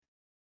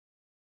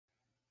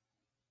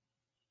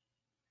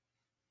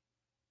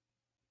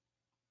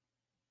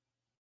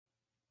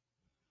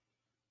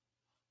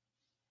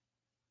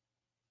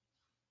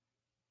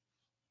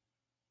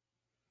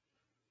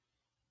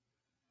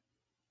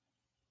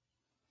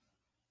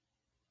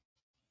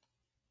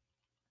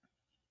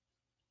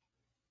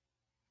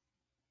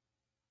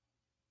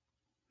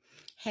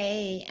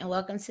Hey, and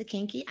welcome to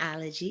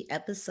Kinkyology,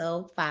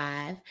 episode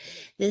 5.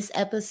 This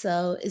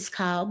episode is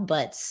called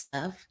Butt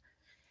Stuff.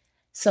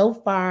 So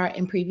far,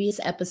 in previous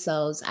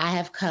episodes, I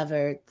have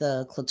covered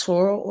the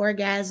clitoral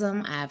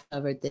orgasm, I've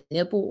covered the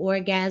nipple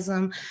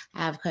orgasm,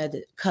 I've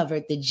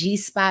covered the G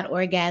spot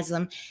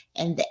orgasm,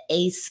 and the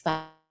A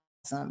spot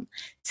orgasm.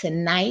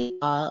 Tonight,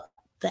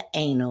 the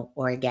anal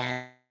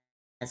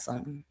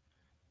orgasm.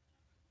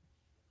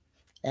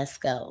 Let's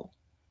go.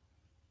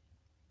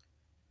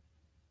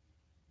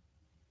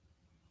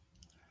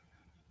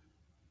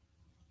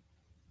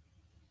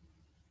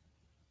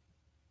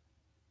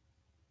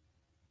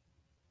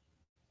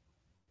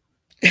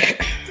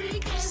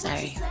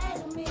 Sorry.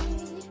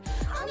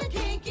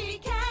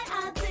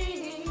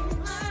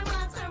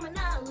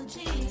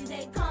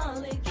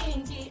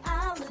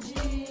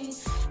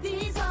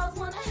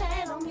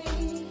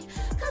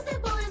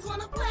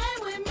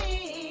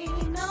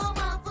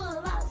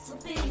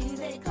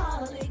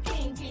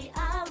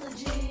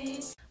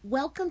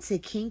 Welcome to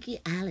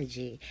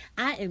Kinkyology.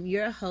 I am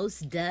your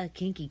host,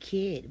 Kinky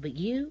Kid, but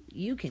you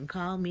can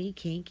call me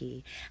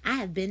Kinky. I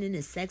have been in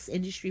the sex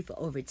industry for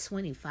over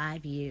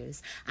 25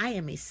 years. I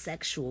am a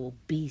sexual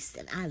beast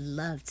and I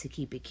love to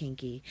keep it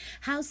kinky.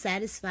 How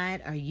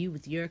satisfied are you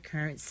with your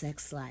current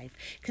sex life?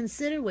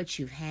 Consider what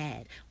you've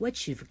had,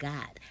 what you've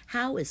got,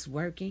 how it's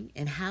working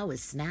and how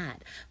it's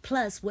not,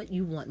 plus what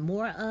you want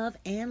more of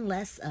and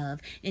less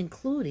of,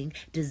 including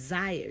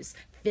desires,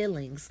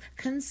 feelings,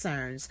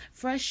 concerns,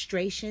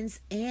 frustrations,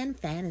 and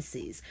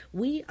fantasies.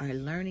 We are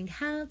learning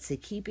how to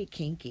keep it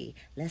kinky.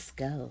 Let's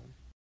go.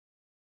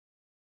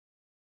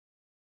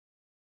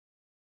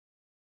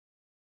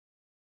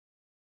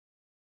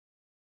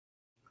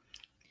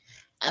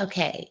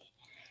 Okay.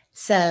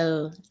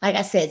 So, like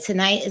I said,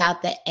 tonight is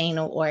about the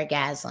anal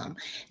orgasm.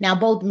 Now,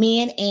 both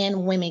men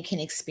and women can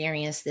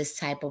experience this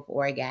type of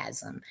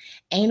orgasm.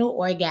 Anal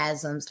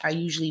orgasms are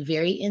usually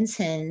very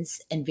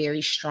intense and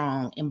very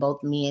strong in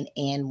both men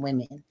and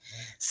women.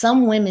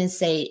 Some women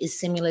say it's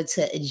similar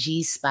to a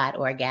G spot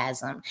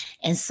orgasm,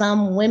 and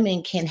some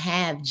women can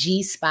have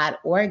G spot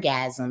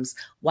orgasms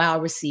while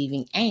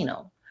receiving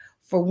anal.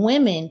 For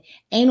women,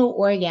 anal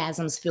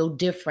orgasms feel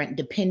different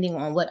depending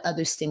on what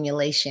other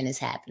stimulation is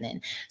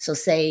happening. So,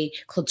 say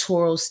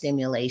clitoral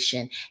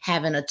stimulation,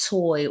 having a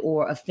toy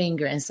or a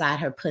finger inside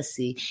her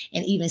pussy,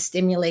 and even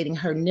stimulating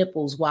her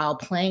nipples while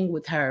playing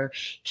with her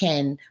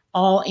can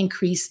all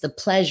increase the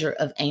pleasure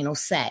of anal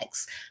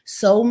sex.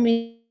 So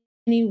many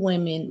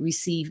women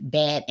receive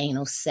bad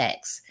anal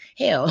sex.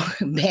 Hell,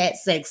 bad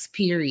sex,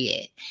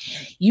 period.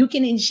 You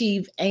can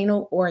achieve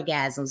anal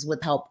orgasms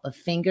with help of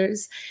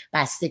fingers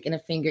by sticking a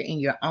finger in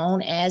your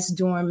own ass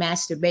during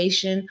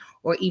masturbation,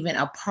 or even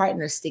a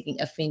partner sticking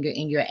a finger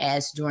in your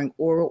ass during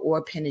oral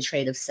or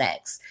penetrative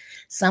sex.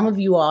 Some of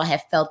you all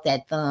have felt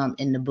that thumb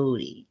in the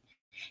booty.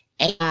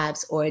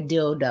 Abs or a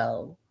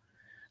dildo.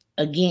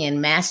 Again,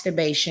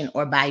 masturbation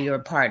or by your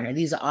partner.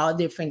 These are all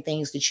different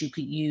things that you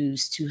could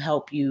use to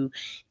help you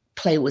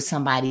play with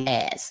somebody's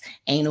ass.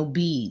 Anal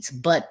beads,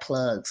 butt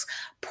plugs,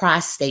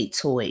 prostate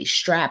toys,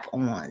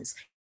 strap-ons,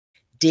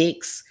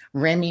 dicks,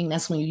 rimming.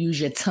 That's when you use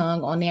your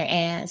tongue on their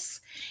ass.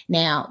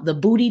 Now, the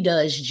booty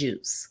does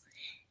juice,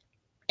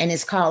 and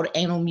it's called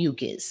anal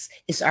mucus.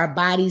 It's our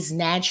body's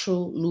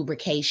natural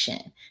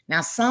lubrication.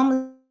 Now,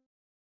 some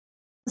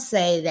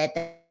say that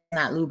does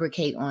not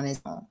lubricate on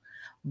its own,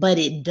 but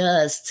it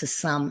does to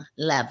some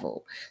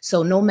level.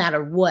 So no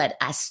matter what,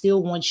 I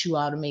still want you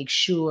all to make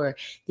sure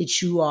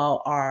that you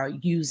all are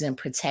using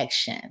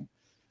protection.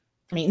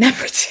 I mean, not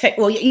protect,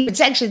 well,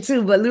 protection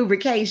too, but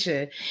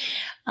lubrication.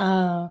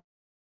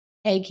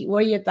 Hey, what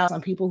are your thoughts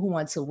on people who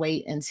want to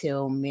wait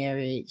until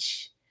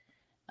marriage?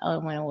 Oh,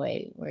 it went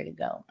away. Where'd it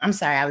go? I'm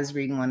sorry, I was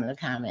reading one of the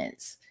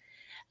comments.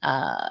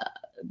 Uh,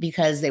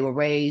 because they were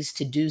raised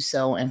to do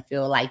so and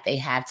feel like they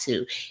have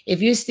to.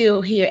 If you're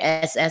still here,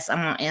 SS, I'm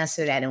gonna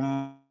answer that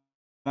in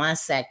 1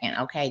 second.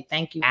 Okay,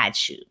 thank you.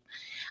 Got you.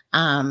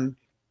 Um,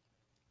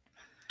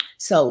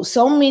 so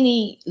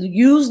many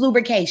use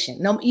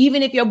lubrication. No,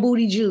 even if your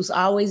booty juice,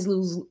 always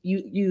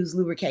use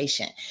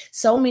lubrication.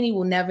 So many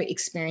will never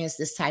experience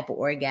this type of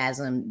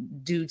orgasm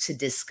due to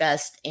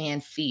disgust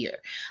and fear.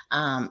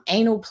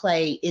 Anal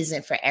play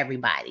isn't for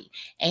everybody.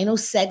 Anal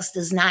sex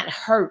does not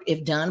hurt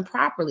if done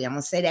properly. I'm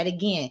gonna say that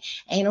again.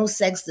 Anal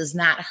sex does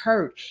not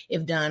hurt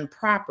if done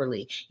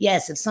properly.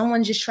 Yes, if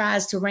someone just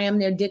tries to ram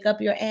their dick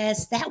up your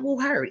ass, that will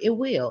hurt. It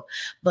will.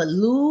 But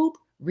lube,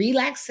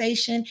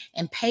 relaxation,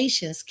 and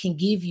patience can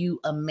give you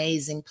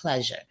amazing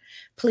pleasure.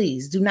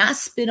 Please do not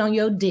spit on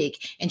your dick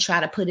and try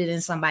to put it in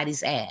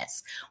somebody's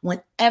ass.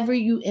 Whenever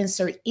you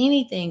insert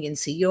anything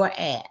into your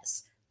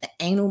ass, the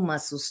anal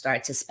muscles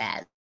start to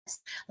spasm.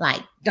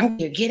 Like, don't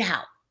get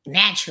out.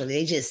 Naturally,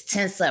 they just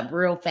tense up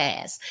real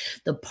fast.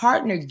 The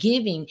partner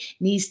giving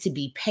needs to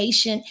be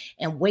patient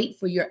and wait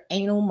for your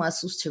anal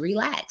muscles to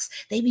relax.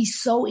 They be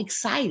so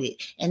excited,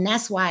 and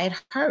that's why it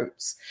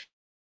hurts.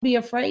 Be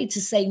afraid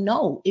to say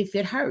no if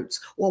it hurts,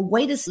 or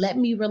wait to let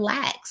me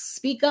relax.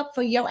 Speak up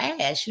for your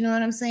ass. You know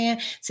what I'm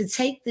saying? To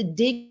take the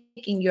dick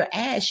in your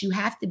ass, you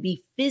have to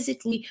be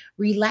physically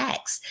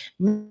relaxed.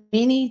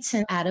 Many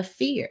tend out of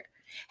fear.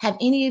 Have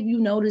any of you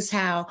noticed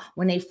how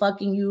when they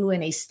fucking you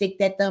and they stick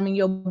that thumb in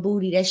your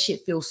booty, that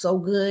shit feels so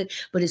good,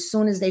 but as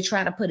soon as they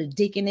try to put a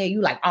dick in there,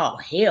 you like, oh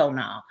hell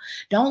no.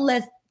 Don't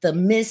let the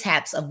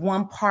mishaps of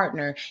one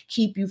partner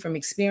keep you from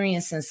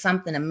experiencing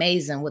something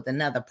amazing with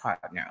another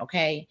partner.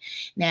 Okay.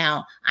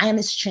 Now, I am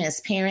as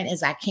transparent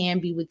as I can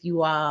be with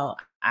you all.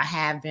 I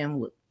have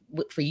been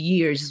for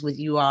years with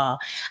you all.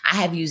 I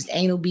have used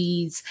anal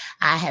beads.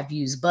 I have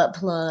used butt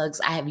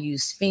plugs. I have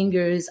used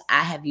fingers.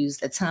 I have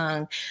used the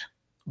tongue.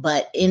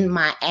 But in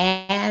my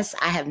ass,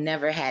 I have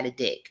never had a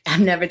dick. I've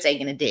never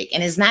taken a dick.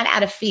 And it's not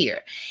out of fear.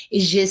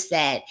 It's just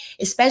that,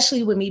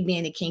 especially with me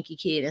being a kinky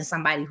kid and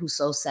somebody who's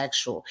so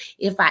sexual,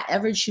 if I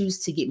ever choose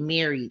to get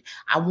married,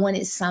 I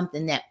wanted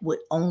something that would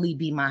only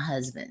be my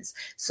husband's.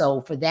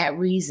 So for that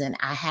reason,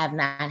 I have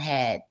not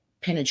had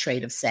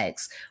penetrative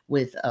sex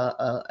with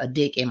a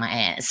dick in my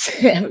ass.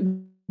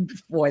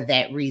 For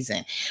that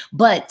reason.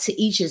 But to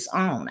each his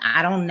own.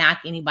 I don't knock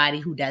anybody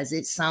who does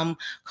it. Some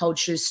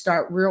cultures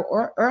start real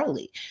or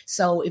early.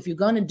 So if you're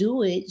going to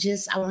do it,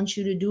 I want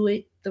you to do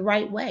it the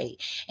right way.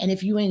 And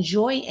if you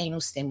enjoy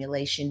anal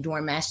stimulation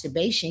during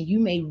masturbation, you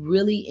may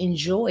really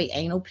enjoy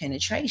anal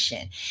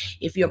penetration.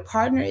 If your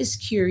partner is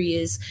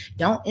curious,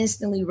 don't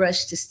instantly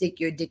rush to stick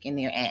your dick in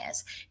their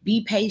ass.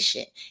 Be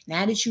patient.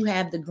 Now that you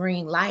have the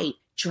green light,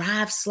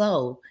 drive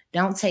slow.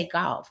 Don't take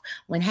off.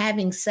 When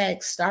having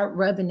sex, start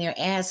rubbing their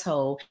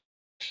asshole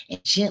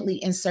and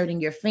gently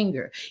inserting your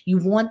finger. You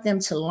want them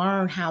to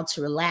learn how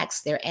to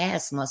relax their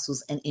ass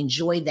muscles and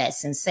enjoy that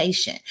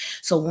sensation.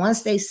 So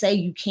once they say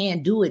you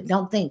can't do it,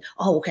 don't think,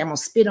 oh, okay, I'm going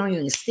to spit on you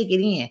and stick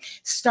it in.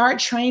 Start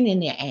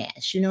training their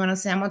ass. You know what I'm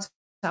saying? I'm going to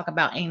talk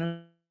about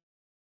anal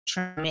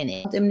training.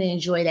 I want them to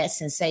enjoy that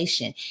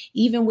sensation.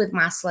 Even with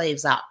my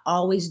slaves, I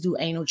always do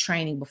anal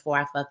training before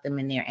I fuck them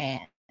in their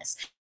ass.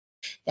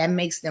 That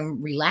makes them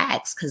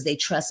relax because they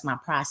trust my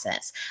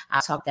process.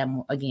 I'll talk that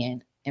more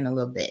again in a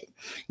little bit.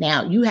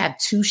 Now, you have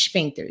two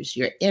sphincters,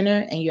 your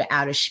inner and your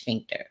outer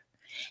sphincter.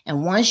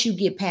 And once you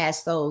get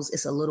past those,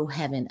 it's a little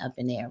heaven up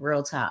in there,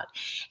 real talk.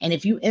 And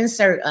if you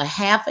insert a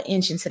 1/2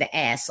 inch into the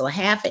ass, so a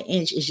 1/2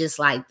 inch is just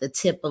like the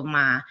tip of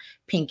my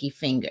pinky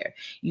finger.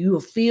 You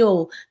will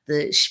feel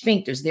the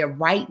sphincters. They're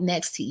right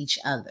next to each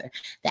other.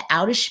 The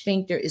outer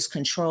sphincter is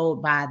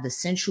controlled by the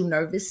central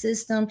nervous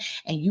system,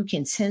 and you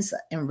can tense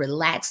and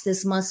relax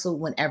this muscle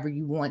whenever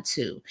you want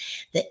to.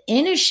 The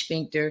inner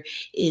sphincter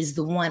is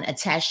the one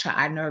attached to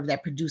our nerve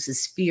that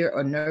produces fear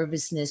or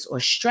nervousness or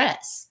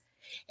stress.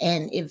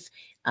 And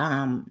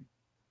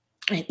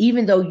and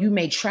even though you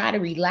may try to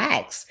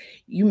relax,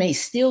 you may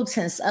still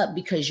tense up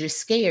because you're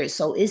scared.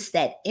 So it's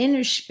that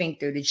inner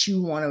sphincter that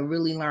you want to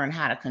really learn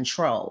how to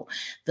control.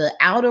 The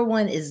outer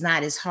one is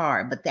not as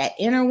hard, but that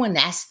inner one,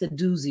 that's the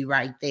doozy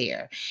right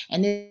there.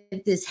 And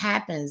if this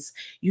happens,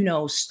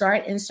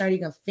 start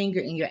inserting a finger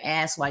in your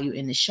ass while you're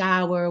in the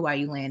shower, while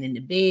you're laying in the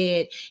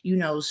bed,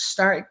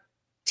 start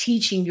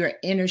teaching your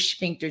inner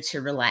sphincter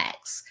to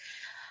relax.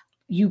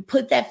 You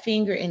put that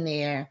finger in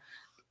there.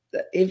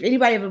 If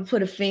anybody ever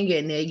put a finger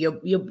in there, your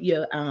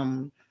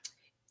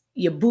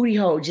booty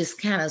hole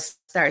just kind of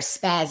starts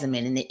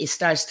spasming and it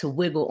starts to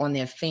wiggle on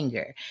their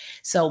finger.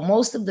 So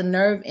most of the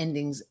nerve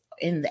endings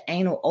in the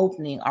anal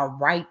opening are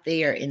right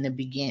there in the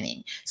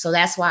beginning. So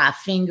that's why a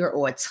finger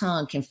or a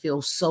tongue can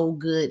feel so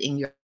good in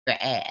your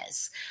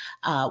ass.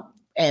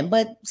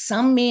 But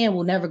some men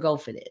will never go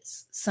for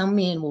this. Some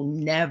men will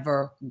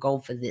never go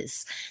for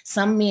this.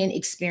 Some men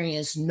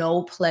experience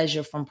no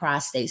pleasure from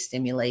prostate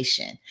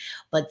stimulation.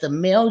 But the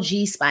male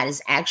G spot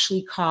is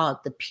actually called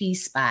the P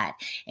spot,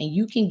 and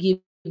you can give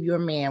your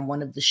man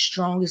one of the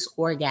strongest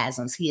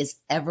orgasms he has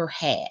ever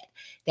had.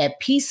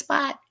 That P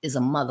spot is a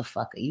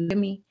motherfucker. You hear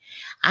me?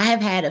 I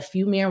have had a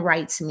few men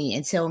write to me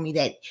and tell me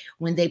that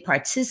when they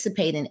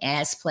participate in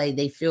ass play,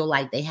 they feel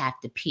like they have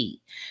to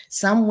pee.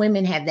 Some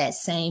women have that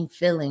same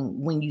feeling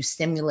when you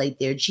stimulate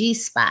their G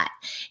spot.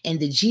 And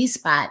the G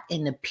spot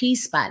and the P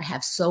spot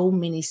have so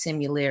many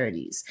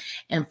similarities.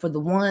 And for the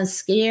ones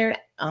scared,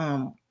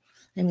 let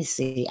me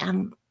see.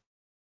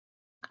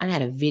 I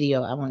got a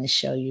video I want to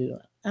show you.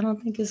 I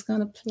don't think it's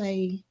gonna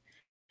play.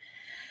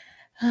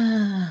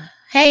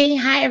 Hey,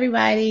 hi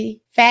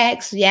everybody.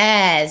 Facts,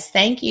 yes.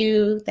 Thank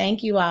you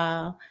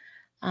all.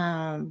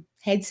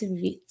 Hey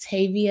to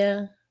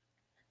Tavia,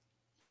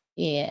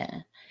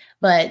 yeah,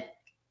 but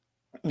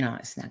no,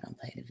 it's not gonna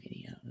play the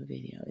video. The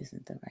video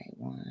isn't the right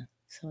one,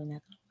 so we're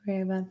not gonna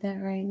worry about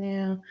that right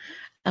now.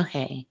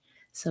 Okay,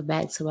 so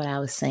back to what I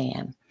was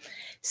saying.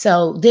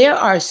 So there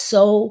are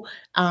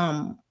what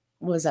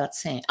was I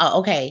saying? Oh,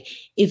 okay.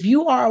 If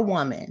you are a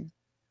woman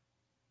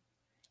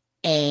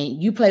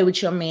and you play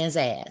with your man's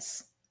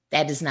ass,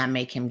 that does not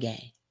make him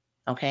gay.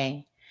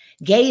 Okay.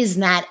 Gay is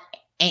not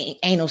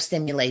anal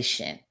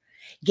stimulation.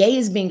 Gay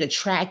is being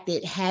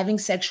attracted, having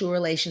sexual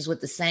relations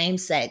with the same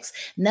sex.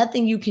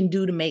 Nothing you can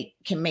do to make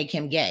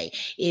him gay.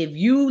 If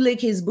you lick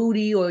his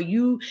booty or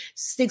you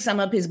stick some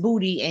up his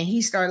booty and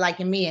he start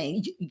liking me,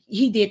 and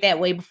he did that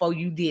way before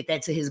you did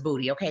that to his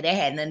booty. Okay, that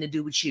had nothing to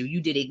do with you. You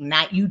did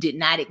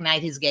not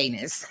ignite his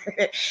gayness.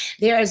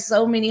 There are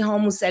so many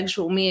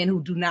homosexual men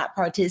who do not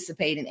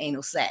participate in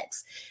anal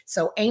sex.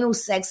 So anal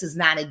sex is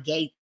not a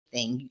gay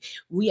thing.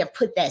 We have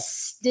put that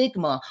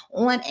stigma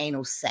on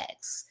anal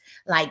sex.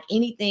 Like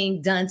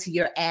anything done to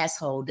your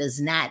asshole does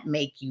not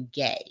make you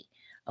gay.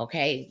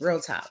 Okay, real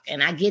talk.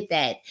 And I get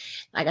that.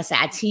 Like I said,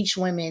 I teach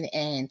women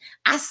and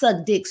I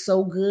suck dick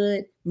so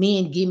good,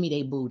 men give me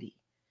their booty.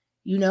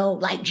 You know,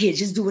 like, yeah,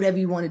 just do whatever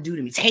you want to do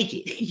to me. Take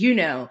it, you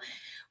know.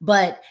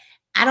 But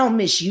I don't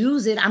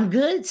misuse it. I'm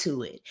good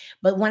to it.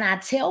 But when I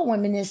tell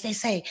women this, they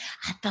say,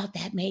 I thought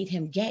that made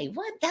him gay.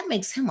 What? That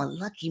makes him a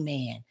lucky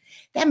man.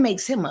 That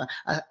makes him a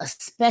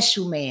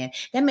special man.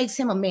 That makes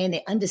him a man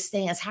that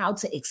understands how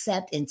to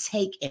accept and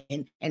take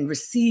and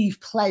receive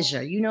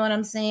pleasure. You know what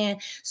I'm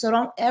saying? So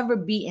don't ever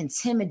be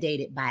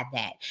intimidated by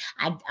that.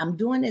 I'm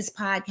doing this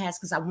podcast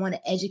because I want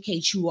to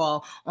educate you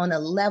all on a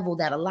level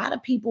that a lot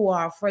of people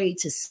are afraid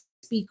to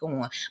speak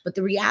on. But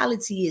the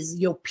reality is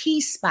your P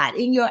spot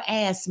in your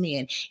ass,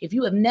 man. If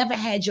you have never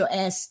had your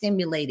ass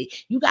stimulated,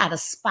 you got a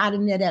spot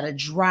in there that'll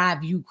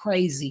drive you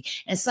crazy.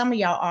 And some of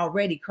y'all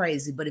already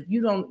crazy, but if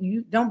you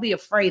don't be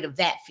afraid of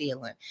that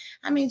feeling.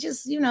 I mean,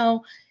 just,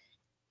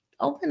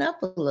 open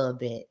up a little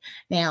bit.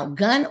 Now,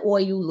 gun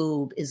oil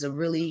lube is a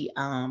really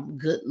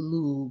good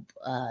lube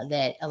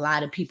that a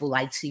lot of people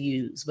like to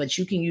use, but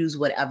you can use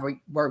whatever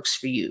works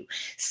for you.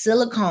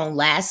 Silicone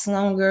lasts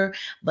longer,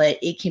 but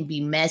it can be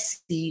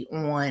messy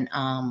on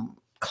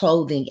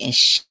clothing and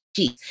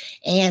sheets.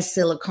 And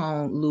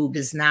silicone lube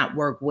does not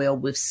work well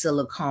with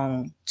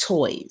silicone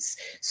toys.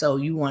 So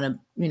you want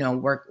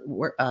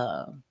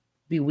to,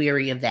 be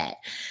wary of that.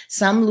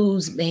 Some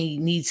lubes may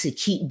need to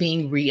keep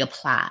being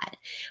reapplied,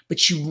 but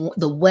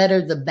the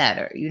wetter, the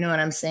better. You know what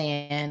I'm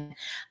saying?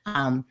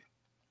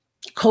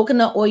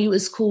 Coconut oil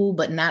is cool,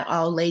 but not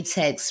all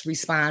latex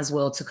responds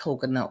well to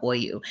coconut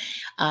oil.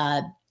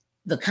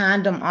 The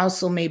condom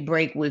also may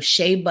break with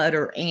shea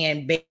butter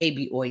and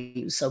baby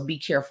oil, so be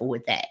careful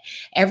with that.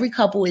 Every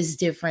couple is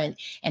different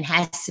and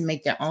has to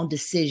make their own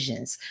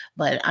decisions,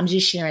 but I'm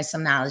just sharing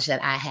some knowledge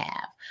that I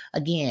have.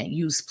 Again,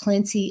 use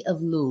plenty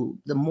of lube.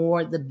 The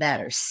more, the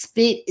better.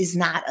 Spit is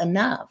not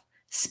enough.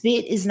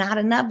 Spit is not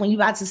enough when you're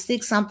about to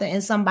stick something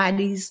in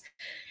somebody's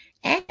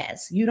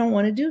ass. You don't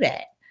want to do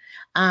that.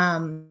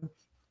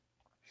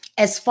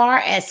 As far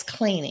as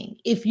cleaning,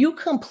 if you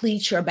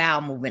complete your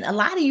bowel movement, a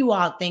lot of you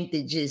all think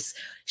that just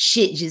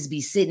shit just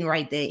be sitting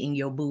right there in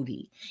your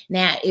booty.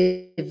 Now,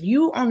 if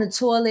you on the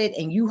toilet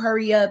and you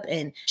hurry up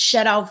and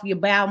shut off your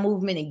bowel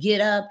movement and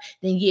get up,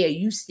 then yeah,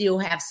 you still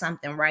have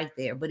something right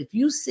there. But if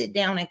you sit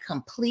down and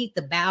complete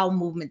the bowel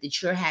movement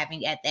that you're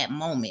having at that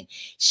moment,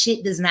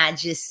 shit does not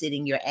just sit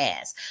in your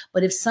ass.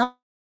 But if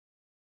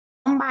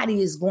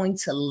somebody is going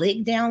to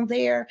lick down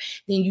there,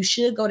 then you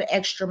should go the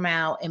extra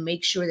mile and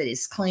make sure that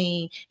it's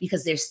clean,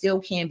 because there still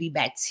can be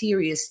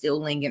bacteria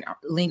still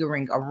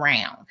lingering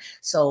around.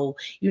 So,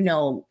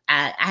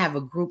 I have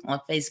a group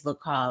on Facebook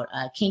called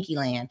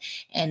Kinkyland,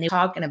 and they're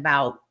talking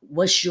about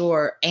what's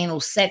your anal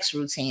sex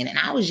routine. And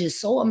I was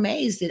just so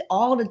amazed at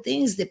all the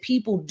things that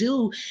people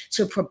do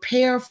to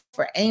prepare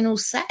for anal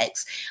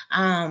sex,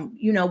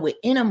 with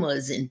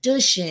enemas and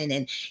douching,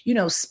 and,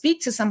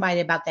 speak to somebody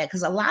about that.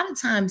 Because a lot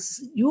of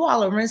times you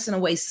all are rinsing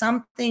away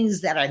some things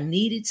that are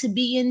needed to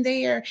be in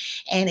there.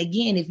 And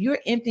again, if you're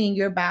emptying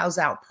your bowels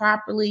out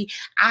properly,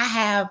 I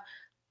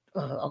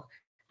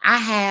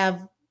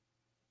have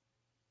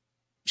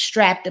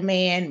strapped a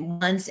man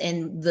once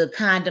and the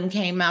condom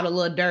came out a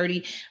little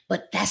dirty,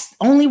 but that's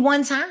only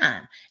one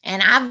time.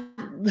 And I've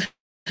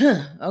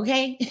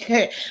okay.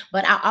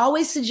 But I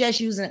always suggest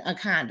using a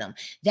condom.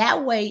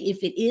 That way,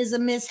 if it is a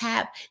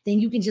mishap, then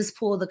you can just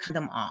pull the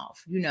condom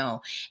off,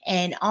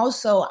 And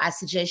also, I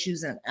suggest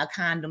using a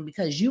condom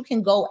because you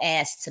can go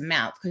ass to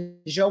mouth,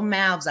 because your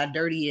mouths are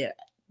dirtier,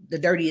 the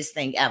dirtiest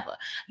thing ever.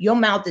 Your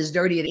mouth is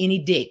dirtier than any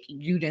dick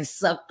you done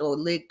sucked or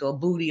licked or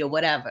booty or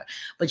whatever,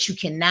 but you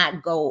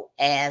cannot go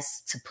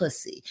ass to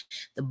pussy.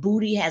 The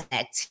booty has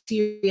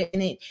bacteria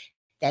in it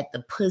that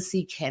the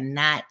pussy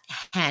cannot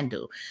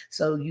handle.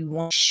 So you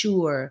want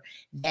sure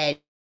that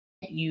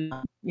you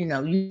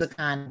use a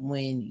condom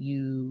when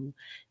you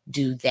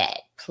do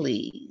that,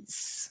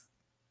 please.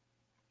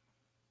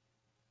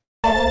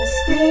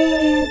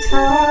 Nasty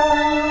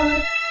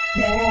talk,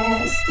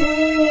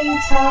 nasty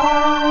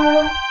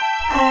talk.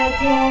 I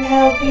can't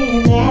help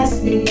being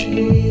nasty.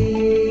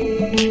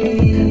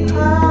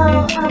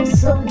 Oh, I'm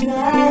so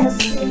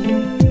nasty.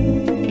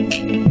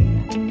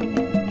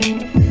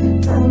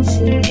 Don't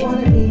you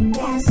wanna be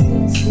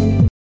nasty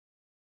too?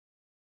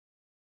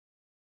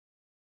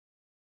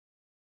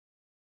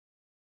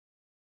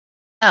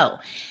 Oh,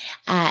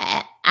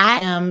 I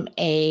am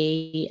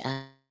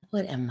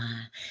what am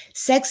I?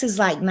 Sex is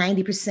like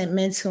 90%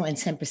 mental and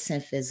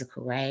 10%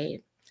 physical,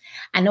 right?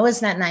 I know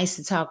it's not nice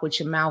to talk with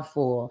your mouth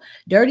full.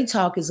 Dirty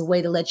talk is a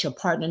way to let your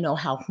partner know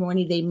how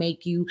horny they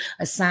make you,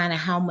 a sign of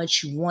how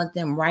much you want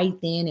them right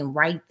then and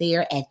right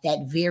there at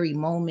that very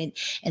moment,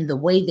 and the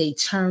way they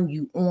turn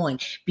you on,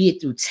 be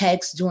it through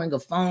text, during a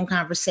phone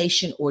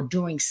conversation, or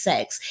during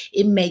sex.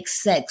 It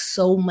makes sex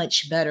so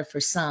much better for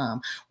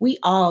some. We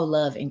all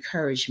love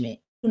encouragement.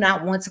 Do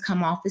not want to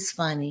come off as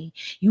funny.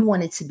 You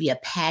want it to be a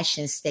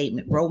passion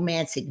statement,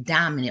 romantic,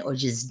 dominant, or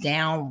just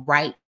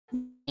downright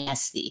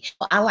nasty.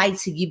 I like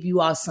to give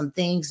you all some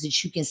things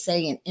that you can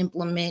say and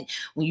implement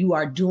when you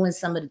are doing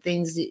some of the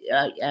things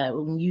that,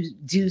 when you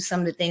do some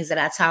of the things that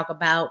I talk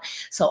about.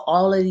 So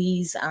all of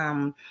these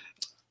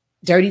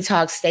dirty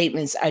talk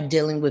statements are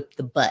dealing with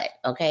the butt.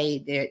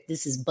 Okay,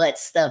 this is butt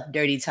stuff.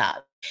 Dirty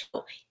talk.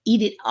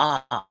 Eat it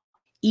all.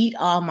 Eat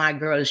all my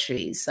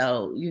groceries.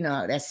 So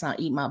that's not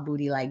eat my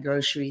booty like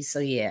groceries. So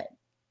yeah,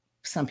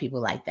 some people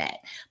like that.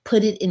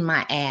 Put it in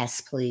my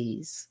ass,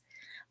 please.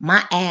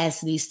 My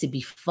ass needs to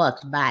be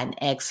fucked by an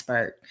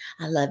expert.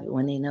 I love it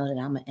when they know that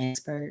I'm an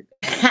expert.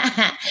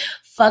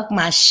 Fuck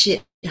my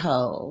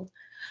shithole.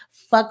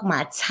 Fuck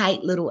my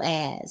tight little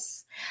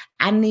ass.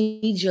 I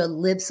need your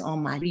lips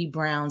on my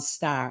brown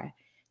star.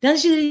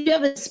 Don't you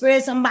ever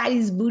spread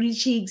somebody's booty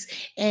cheeks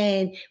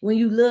and when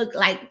you look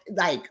like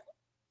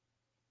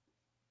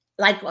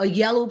a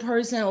yellow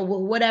person or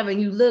whatever,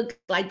 and you look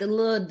like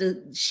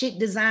the shit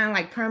design,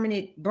 like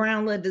permanent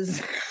brown little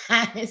design.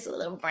 It's a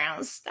little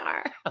brown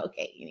star.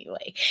 Okay,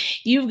 anyway,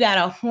 you've got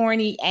a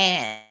horny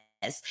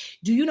ass.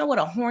 Do you know what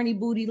a horny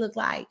booty look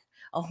like?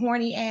 A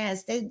horny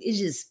ass that is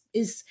just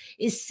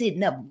it's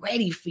sitting up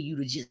ready for you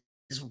to just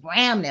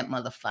ram that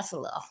motherfucker. A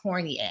little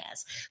horny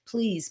ass.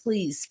 Please,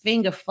 please,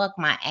 finger fuck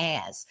my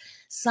ass.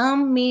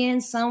 Some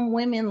men, some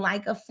women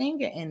like a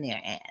finger in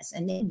their ass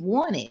and they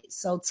want it.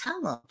 So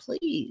tell them,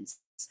 please.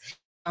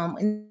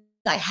 And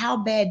like, how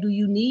bad do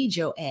you need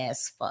your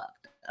ass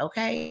fucked?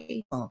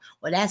 Okay. Well,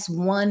 that's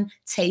one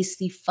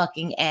tasty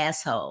fucking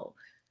asshole.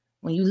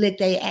 When you lick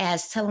their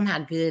ass, tell them how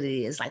good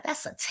it is. Like,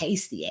 that's a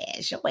tasty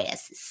ass. Your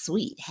ass is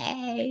sweet.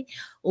 Hey.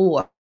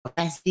 Or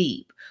that's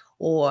deep.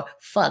 Or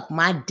fuck,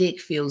 my dick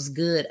feels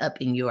good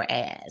up in your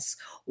ass.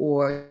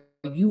 Or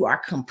you are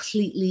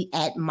completely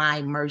at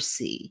my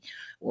mercy.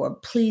 Or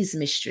please,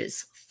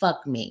 mistress,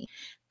 fuck me.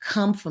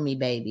 Come for me,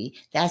 baby.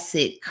 That's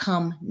it.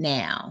 Come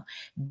now.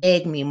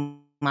 Beg me,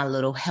 my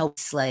little help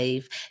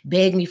slave.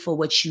 Beg me for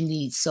what you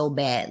need so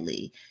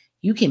badly.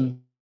 You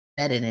can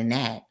better than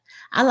that.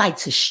 I like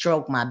to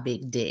stroke my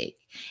big dick.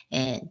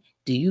 And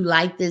do you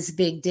like this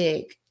big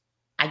dick?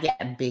 I got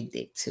a big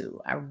dick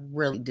too. I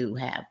really do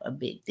have a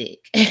big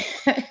dick.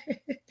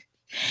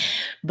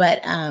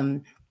 But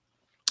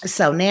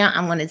so now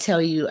I'm going to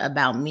tell you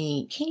about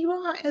me. Can you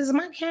all, is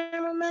my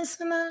camera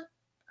messing up?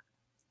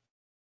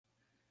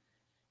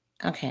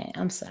 Okay,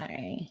 I'm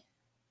sorry.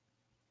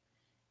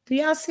 Do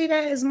y'all see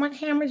that? Is my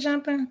camera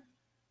jumping?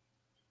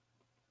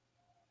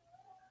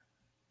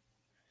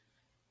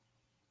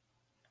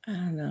 I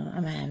don't know.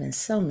 I'm having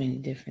so many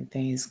different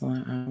things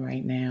going on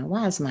right now.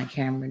 Why is my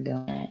camera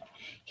doing that?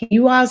 Can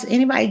you all,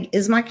 anybody,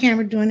 is my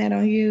camera doing that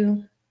on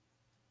you?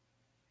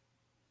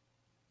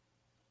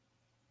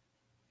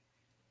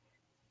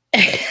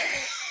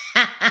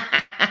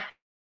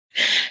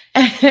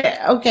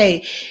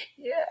 Okay.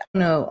 Yeah.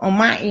 No, on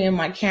my end,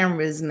 my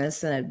camera is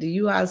messing up. Do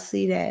you all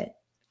see that?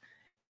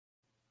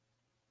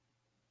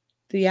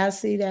 Do y'all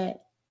see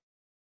that?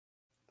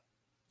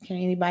 Can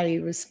anybody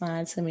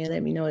respond to me and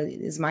let me know?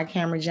 Is my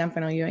camera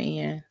jumping on your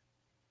end?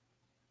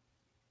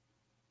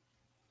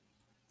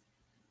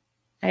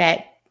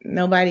 Okay.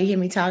 Nobody hear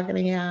me talking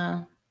to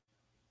y'all?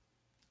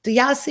 Do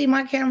y'all see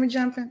my camera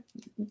jumping?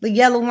 The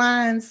yellow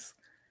lines?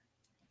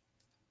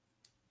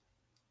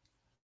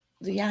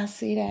 Do y'all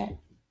see that?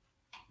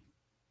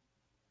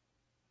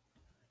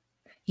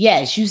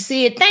 Yes, you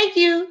see it. Thank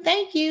you.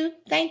 Thank you.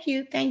 Thank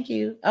you. Thank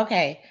you.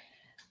 Okay.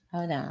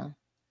 Hold on.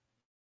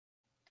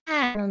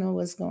 I don't know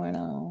what's going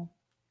on.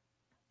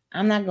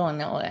 I'm not going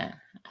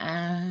nowhere.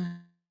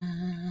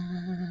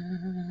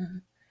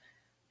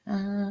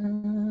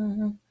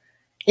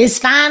 It's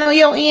fine on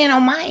your end.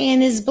 On my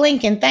end, it's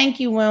blinking. Thank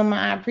you, Wilma.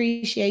 I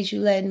appreciate you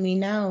letting me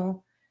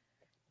know.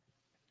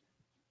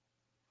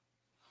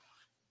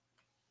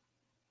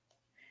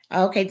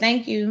 Okay,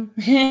 thank you.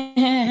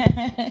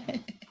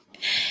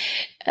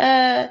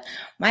 uh,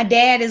 my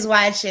dad is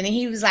watching, and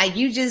he was like,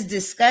 "You just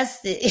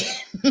disgusted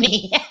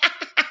me."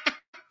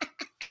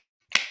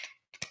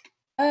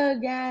 Oh,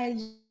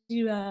 guys,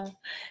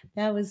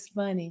 that was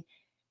funny.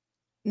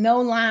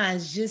 No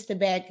lines, just a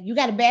bad. You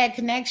got a bad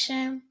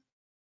connection.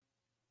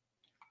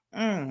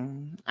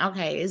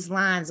 Okay, it's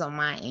lines on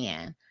my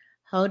end.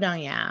 Hold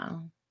on,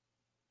 y'all.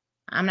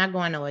 I'm not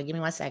going nowhere. Give me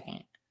 1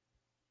 second.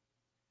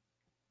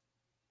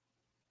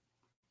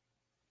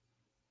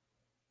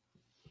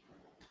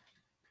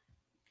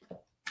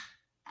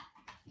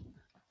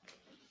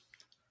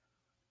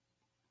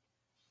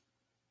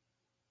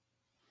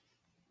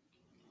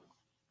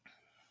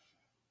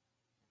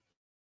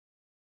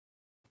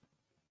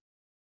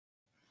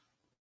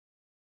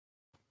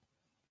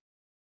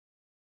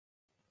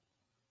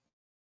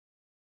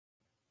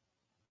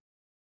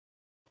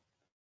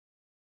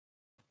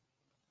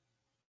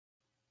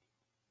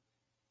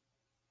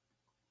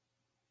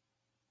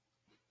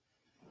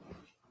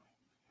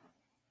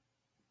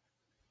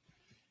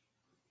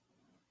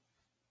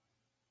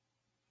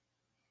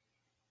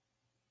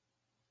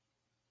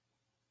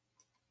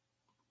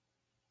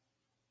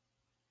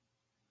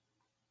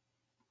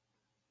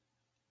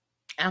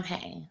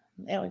 Okay,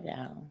 there we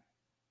go.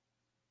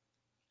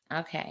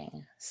 Okay,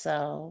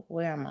 so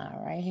where am I?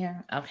 Right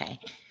here? Okay.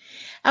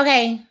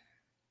 Okay.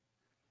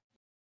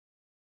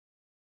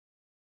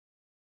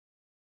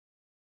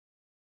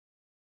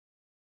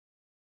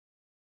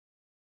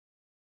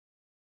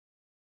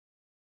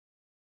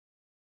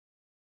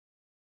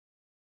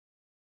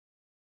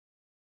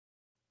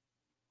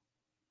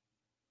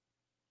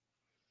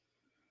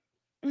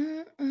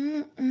 Mm,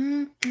 mm,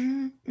 mm,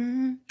 mm,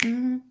 mm,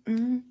 mm, mm,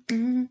 mm,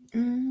 mm,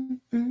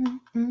 mm,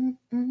 mm,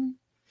 mm,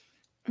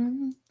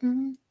 mm,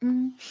 mm,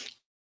 mm.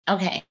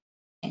 Okay.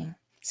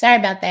 Sorry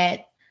about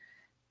that.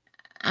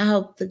 I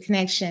hope the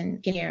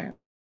connection can hear,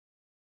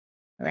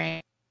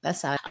 right?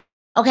 That's all.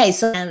 Okay,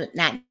 so I'm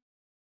not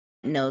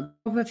no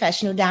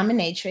professional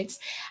dominatrix.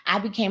 I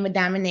became a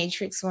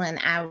dominatrix when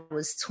I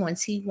was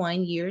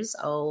 21 years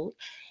old,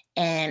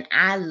 and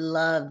I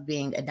love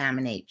being a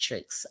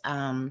dominatrix.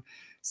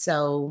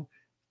 So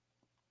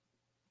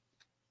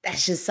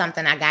that's just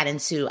something I got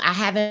into. I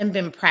haven't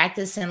been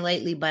practicing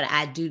lately, but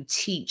I do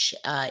teach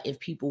if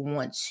people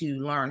want to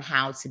learn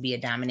how to be a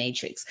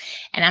dominatrix.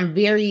 And I'm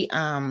very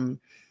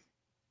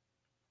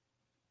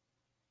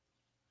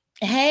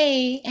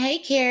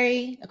hey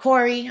Carrie,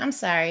 Corey, I'm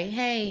sorry.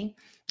 Hey,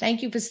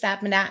 thank you for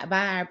stopping out by.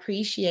 I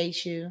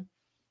appreciate you.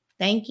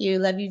 Thank you.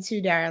 Love you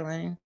too,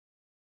 darling.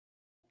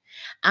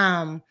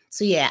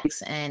 So yeah,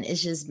 and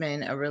it's just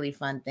been a really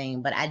fun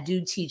thing. But I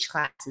do teach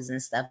classes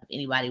and stuff if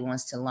anybody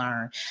wants to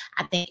learn.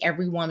 I think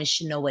every woman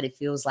should know what it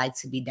feels like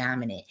to be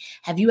dominant.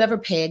 Have you ever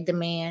pegged a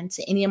man?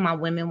 To any of my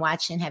women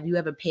watching, have you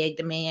ever pegged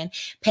a man?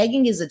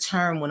 Pegging is a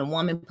term when a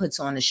woman puts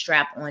on a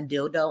strap on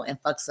dildo and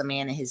fucks a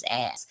man in his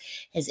ass.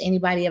 Has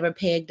anybody ever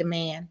pegged a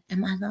man?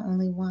 Am I the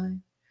only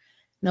one?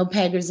 No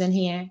peggers in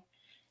here?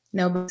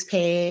 Nobody's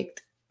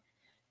pegged?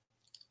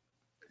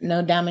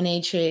 No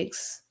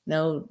dominatrix,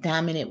 no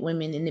dominant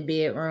women in the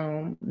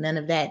bedroom, none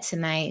of that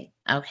tonight.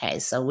 Okay,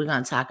 so we're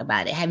gonna talk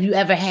about it. Have you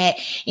ever had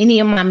any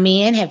of my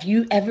men? Have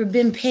you ever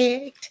been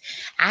pegged?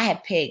 I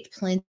have pegged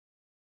plenty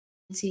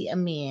of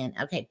men.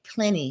 Okay,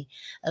 plenty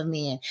of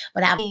men.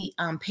 But I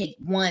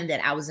picked one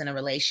that I was in a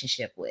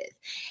relationship with.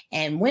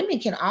 And women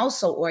can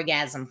also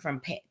orgasm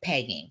from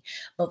pegging.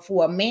 But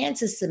for a man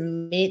to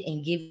submit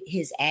and give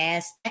his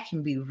ass, that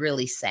can be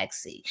really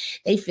sexy.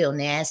 They feel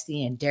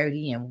nasty and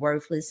dirty and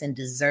worthless and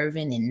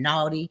deserving and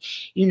naughty.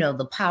 You know,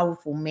 the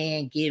powerful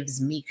man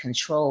gives me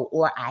control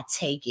or I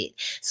take it.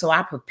 So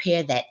I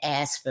prepare that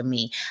ass for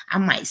me. I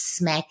might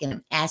smack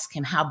him, ask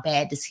him how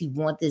bad does he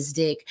want this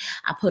dick.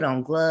 I put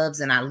on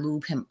gloves and I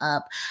lube him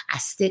up. I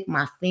stick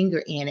my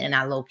finger in and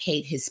I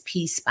locate his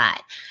P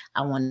spot.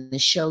 I want to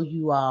show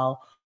you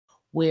all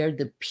where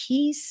the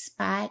P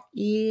spot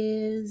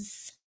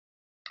is.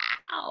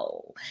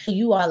 Ow.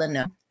 You all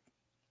know.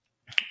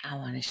 I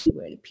want to show you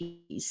where the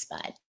P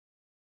spot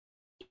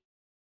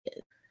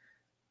is.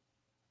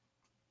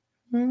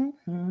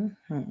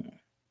 Mm-hmm.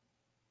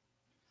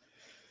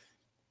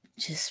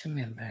 Just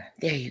remember,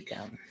 there you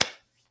go.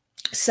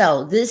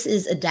 So this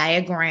is a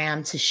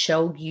diagram to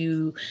show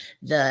you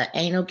the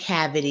anal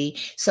cavity.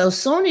 So as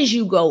soon as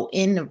you go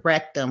in the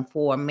rectum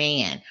for a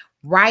man,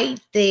 right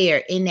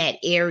there in that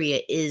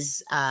area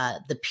is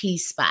the P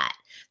spot,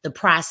 the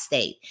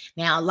prostate.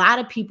 Now a lot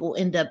of people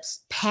end up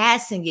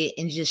passing it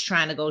and just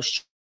trying to go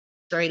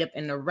straight up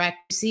in the rectum.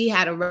 See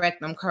how the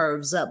rectum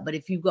curves up. But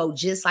if you go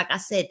just like I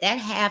said, that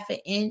half an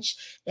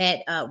inch,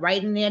 that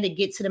right in there to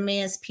get to the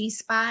man's P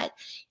spot,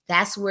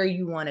 that's where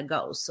you want to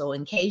go. So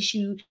in case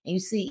you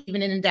see,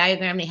 even in the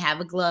diagram, they have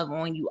a glove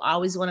on. You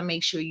always want to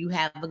make sure you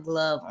have a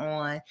glove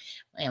on.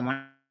 And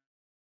when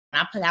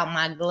I put out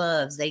my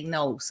gloves, they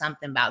know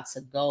something about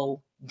to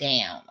go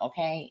down.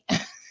 Okay.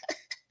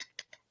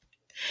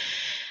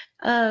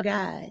 Oh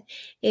God.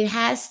 It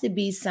has to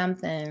be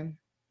something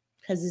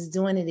because it's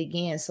doing it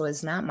again. So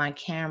it's not my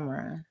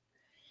camera.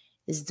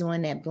 It's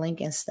doing that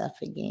blinking stuff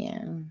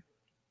again.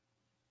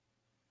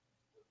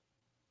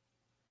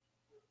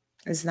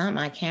 It's not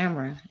my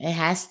camera. It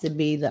has to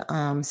be the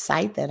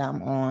site that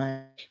I'm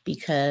on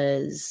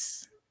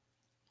because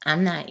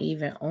I'm not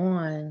even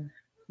on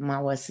my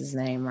what's his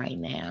name right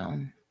now.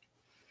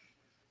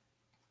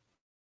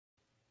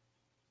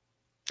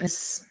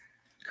 It's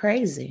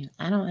crazy.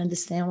 I don't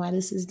understand why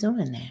this is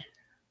doing that.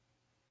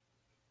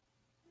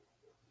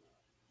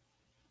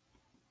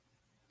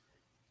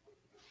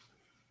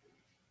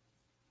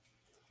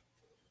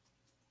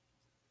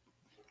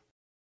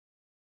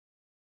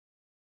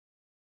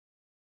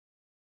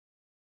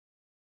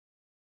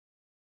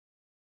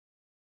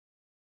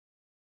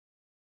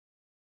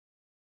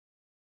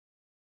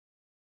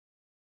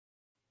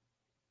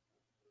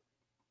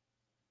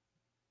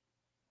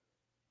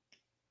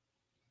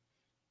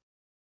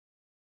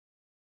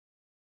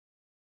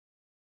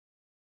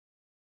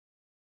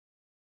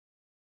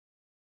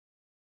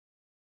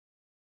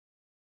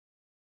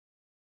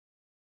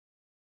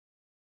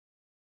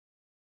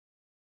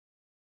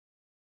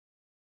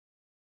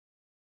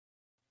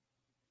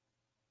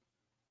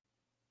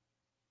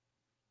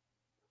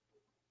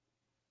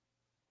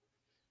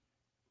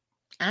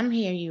 I'm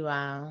here, you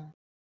all.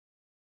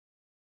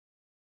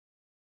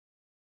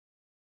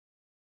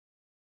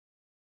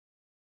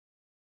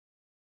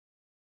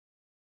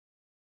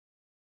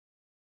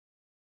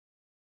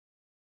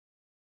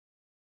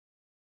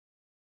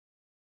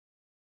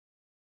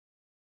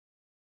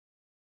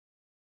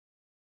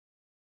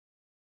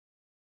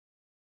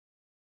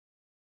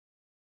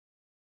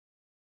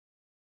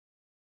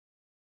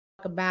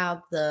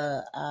 about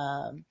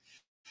the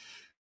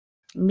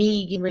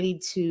me getting ready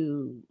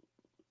to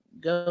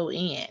go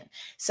in.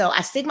 So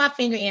I stick my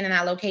finger in and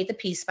I locate the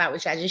P spot,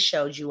 which I just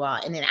showed you all,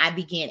 and then I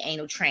begin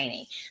anal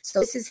training. So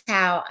this is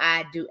how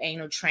I do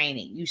anal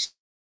training. You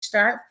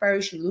start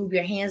first, you lube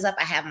your hands up.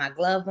 I have my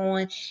glove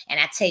on, and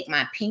I take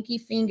my pinky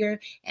finger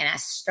and I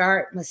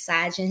start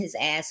massaging his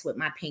ass with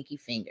my pinky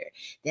finger.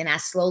 Then I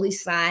slowly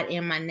slide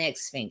in my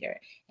next finger,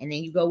 and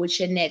then you go with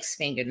your next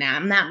finger. Now,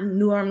 I'm not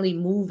normally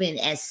moving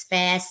as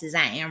fast as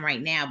I am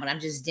right now, but I'm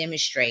just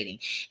demonstrating.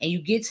 And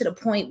you get to the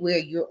point where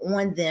you're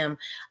on them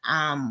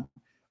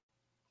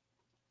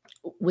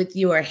with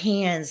your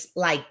hands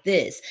like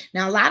this.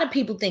 Now, a lot of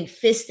people think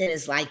fisting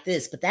is like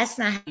this, but that's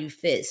not how you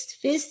fist.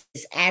 Fist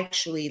is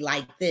actually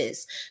like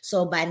this.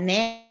 So by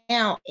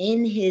now,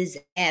 in his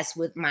ass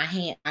with my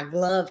hand, my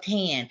gloved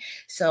hand.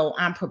 So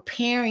I'm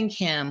preparing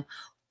him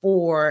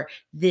for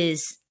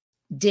this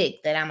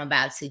dick that I'm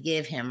about to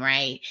give him,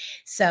 right?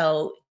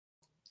 So,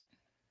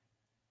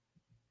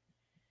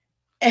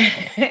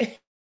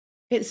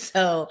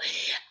 so,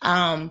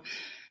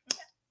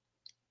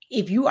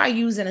 if you are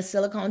using a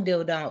silicone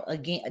dildo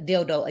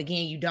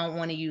again, you don't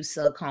want to use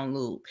silicone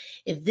lube.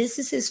 If this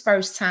is his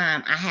first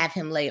time, I have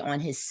him lay on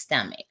his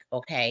stomach,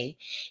 okay?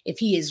 If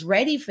he is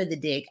ready for the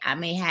dick, I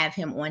may have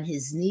him on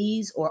his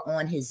knees or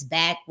on his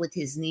back with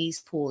his knees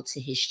pulled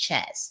to his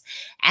chest.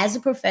 As a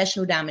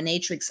professional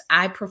dominatrix,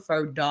 I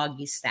prefer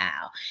doggy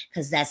style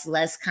because that's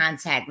less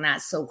contact,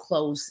 not so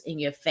close in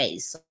your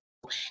face. So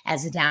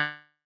as a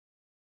dominatrix,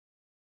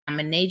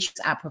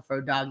 I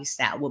prefer doggy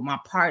style. With my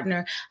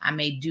partner, I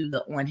may do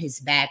the on his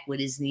back with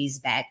his knees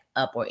back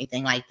up or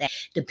anything like that.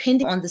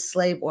 Depending on the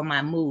slave or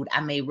my mood,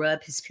 I may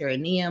rub his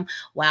perineum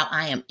while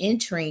I am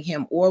entering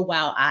him or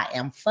while I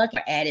am fucking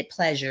for added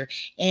pleasure,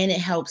 and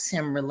it helps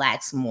him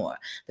relax more.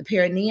 The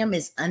perineum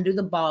is under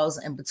the balls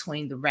and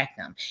between the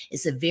rectum.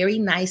 It's a very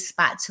nice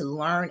spot to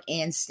learn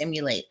and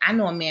stimulate. I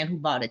know a man who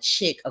bought a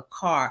chick a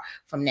car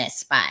from that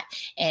spot,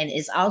 and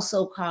it's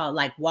also called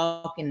like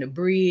walking the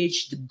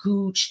bridge, the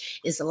gooch.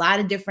 It's a lot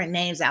of different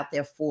names out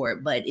there for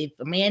it, but if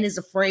a man is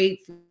afraid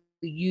for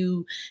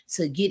you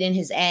to get in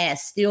his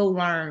ass, still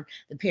learn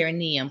the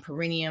perineum.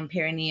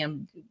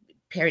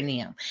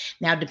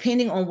 Now,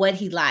 depending on what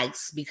he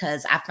likes,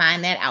 because I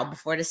find that out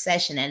before the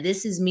session, and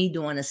this is me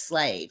doing a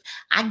slave,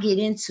 I get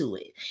into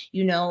it.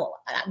 You know,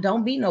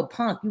 don't be no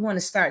punk. You want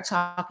to start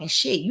talking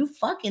shit. You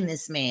fucking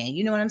this man.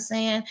 You know what I'm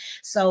saying?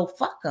 So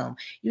fuck him.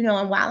 You know,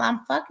 and while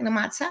I'm fucking him,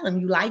 I tell him,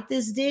 you like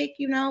this dick?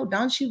 You know,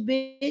 don't you,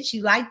 bitch?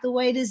 You like the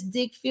way this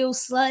dick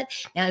feels, slut?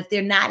 Now, if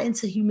they're not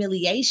into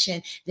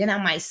humiliation, then I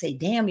might say,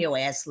 damn, your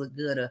ass look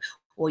good,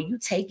 or you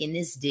taking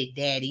this dick,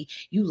 daddy.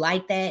 You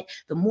like that?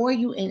 The more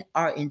you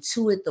are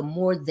into it, the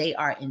more they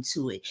are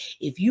into it.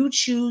 If you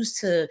choose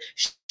to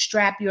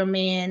strap your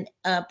man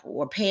up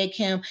or peg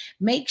him,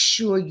 make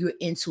sure you're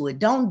into it.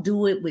 Don't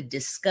do it with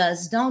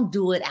disgust. Don't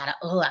do it out of,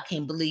 oh, I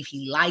can't believe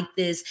he liked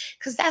this,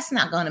 because that's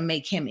not going to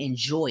make him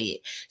enjoy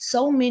it.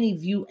 So many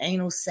view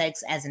anal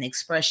sex as an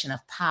expression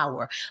of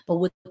power, but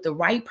with the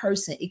right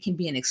person, it can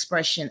be an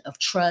expression of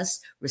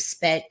trust,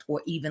 respect,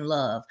 or even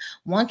love.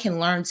 One can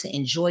learn to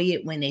enjoy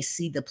it when they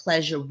see the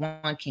pleasure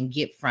one can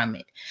get from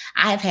it.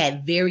 I have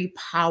had very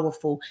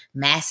powerful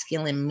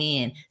masculine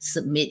men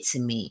submit to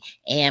me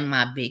and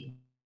my big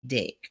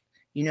dick.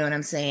 You know what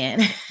I'm saying?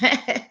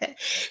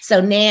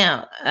 So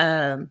now,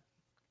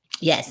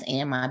 yes,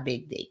 and my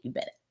big dick. You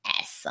better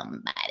ask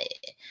somebody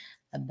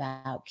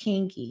about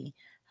kinky.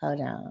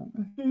 Hold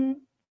on.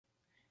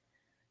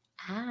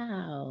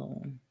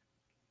 Ow.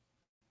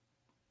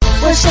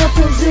 What's your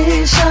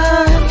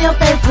position? Your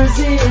bed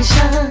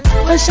position.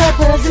 What's your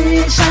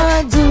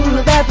position?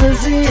 Do that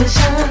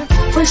position.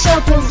 What's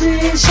your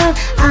position?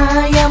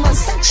 I am a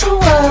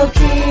sexual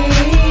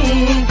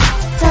king.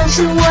 Don't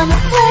you wanna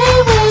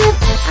play with?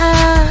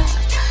 I'm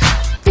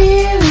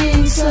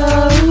feeling so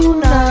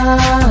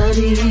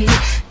naughty,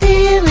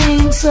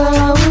 feeling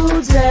so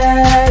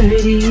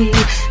dirty,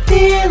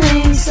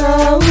 feeling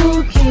so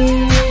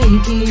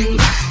kinky.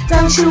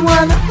 Don't you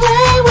wanna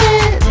play with?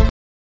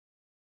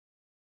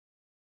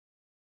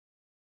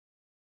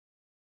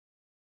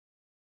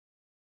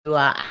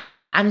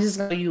 I'm just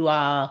going to you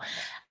all.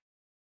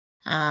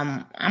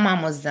 I'm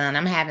almost done.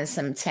 I'm having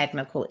some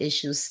technical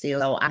issues still,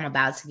 so I'm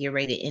about to get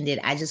ready to end it.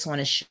 I just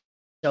want to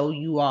show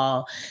you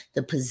all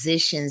the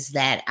positions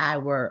that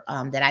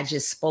I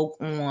just spoke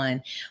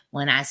on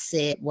when I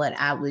said what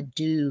I would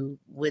do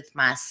with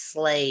my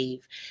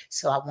slave.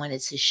 So I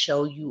wanted to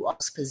show you all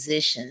those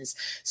positions.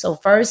 So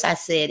first I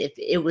said if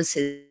it was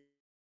his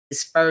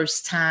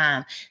first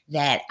time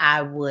that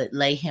I would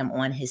lay him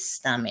on his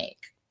stomach.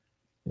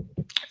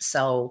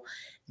 So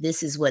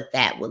this is what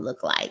that would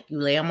look like. You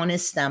lay him on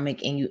his stomach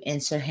and you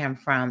enter him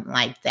from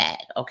like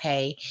that,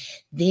 okay?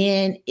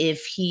 Then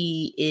if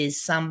he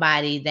is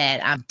somebody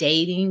that I'm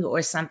dating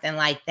or something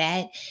like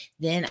that,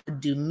 then I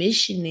do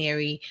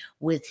missionary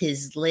with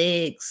his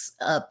legs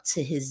up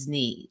to his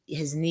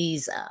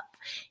knees up.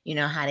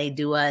 how they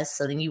do us.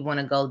 So then you want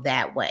to go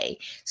that way.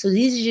 So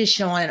these are just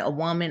showing a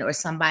woman or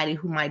somebody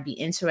who might be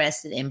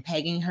interested in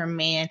pegging her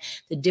man,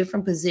 the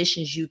different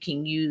positions you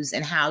can use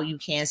and how you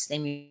can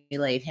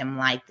stimulate him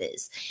like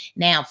this.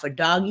 Now, for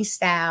doggy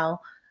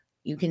style,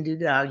 you can do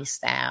doggy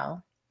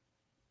style.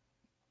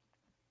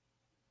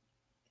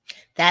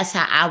 That's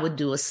how I would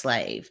do a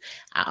slave.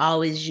 I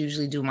always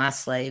usually do my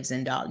slaves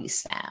in doggy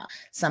style.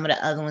 Some of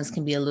the other ones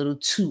can be a little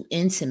too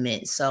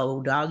intimate.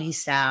 So doggy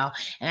style,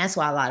 and that's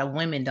why a lot of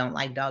women don't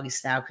like doggy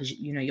style, because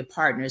your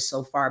partner is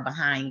so far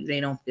behind you, they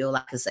don't feel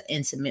like it's an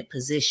intimate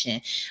position.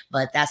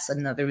 But that's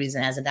another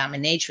reason as a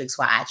dominatrix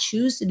why I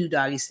choose to do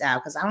doggy style,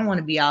 because I don't want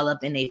to be all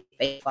up in their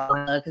face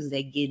because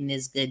they're getting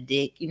this good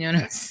dick. You know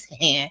what I'm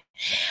saying?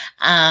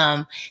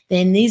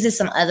 Then these are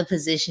some other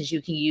positions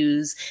you can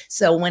use.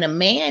 So when a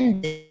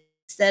man,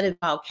 instead of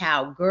called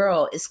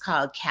cowgirl, it's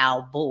called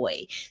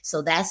cowboy.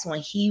 So that's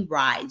when he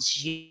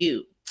rides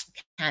you.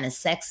 Kind of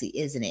sexy,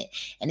 isn't it?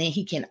 And then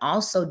he can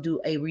also do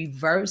a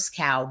reverse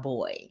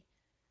cowboy.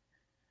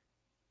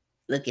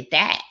 Look at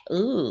that.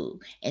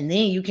 Ooh. And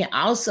then you can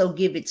also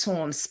give it to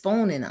him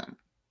spooning him.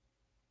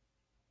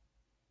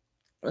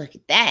 Look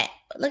at that.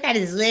 Look at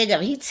his leg up.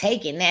 He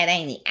taking that,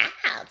 ain't he?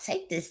 Ow,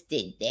 take this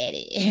dick,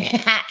 daddy.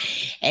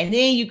 And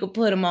then you could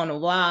put him on the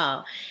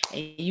wall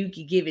and you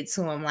could give it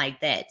to him like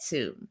that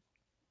too.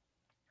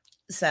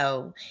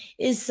 So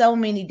it's so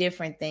many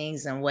different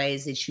things and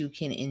ways that you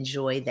can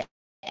enjoy the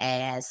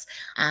ass.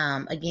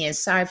 Again,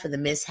 sorry for the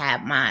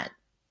mishap. My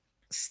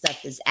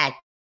stuff is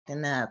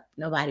acting up.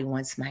 Nobody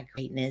wants my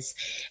greatness.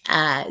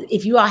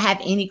 If you all have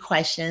any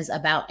questions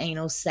about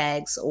anal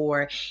sex,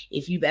 or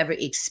if you've ever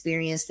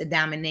experienced a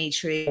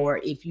dominatrix, or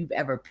if you've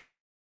ever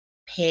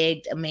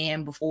pegged a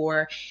man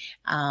before,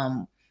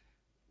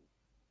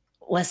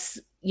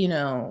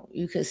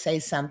 you could say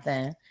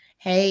something.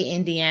 Hey,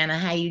 Indiana,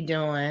 how you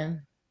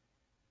doing?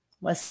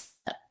 What's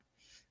up?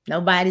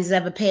 Nobody's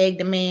ever pegged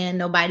a man.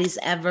 Nobody's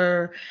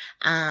ever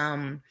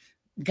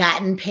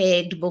gotten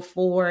pegged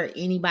before.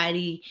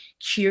 Anybody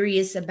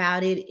curious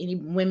about it? Any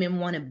women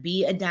want to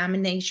be a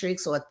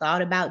dominatrix or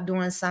thought about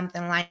doing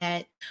something like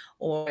that?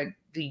 Or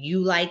do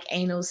you like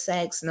anal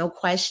sex? No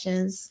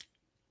questions?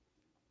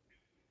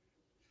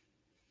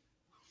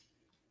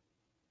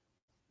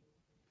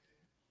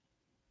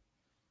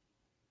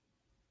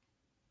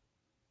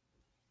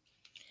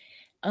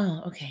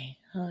 Oh, okay.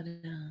 Hold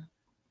on.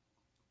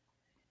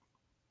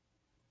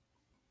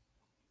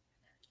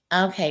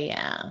 Okay,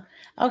 yeah.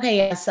 Okay,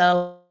 yeah.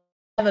 So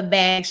I have a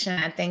bad connection.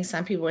 I think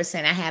some people were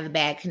saying I have a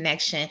bad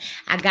connection.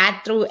 I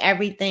got through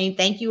everything.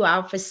 Thank you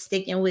all for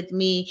sticking with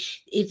me.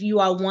 If you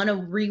all want to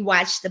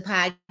rewatch the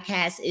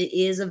podcast, it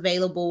is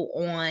available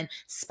on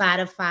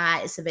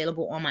Spotify. It's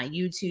available on my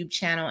YouTube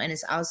channel, and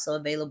it's also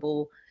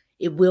available.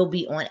 It will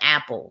be on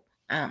Apple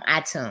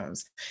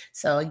iTunes.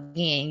 So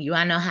again, you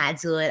all know how I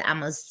do it. I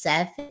must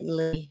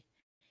definitely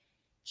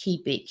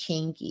keep it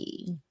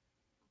kinky.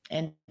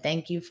 And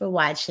thank you for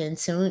watching.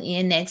 Tune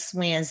in next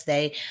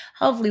Wednesday.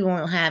 Hopefully, we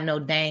won't have no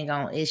dang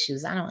on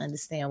issues. I don't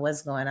understand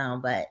what's going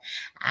on, but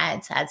I'll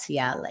talk to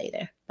y'all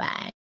later.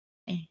 Bye.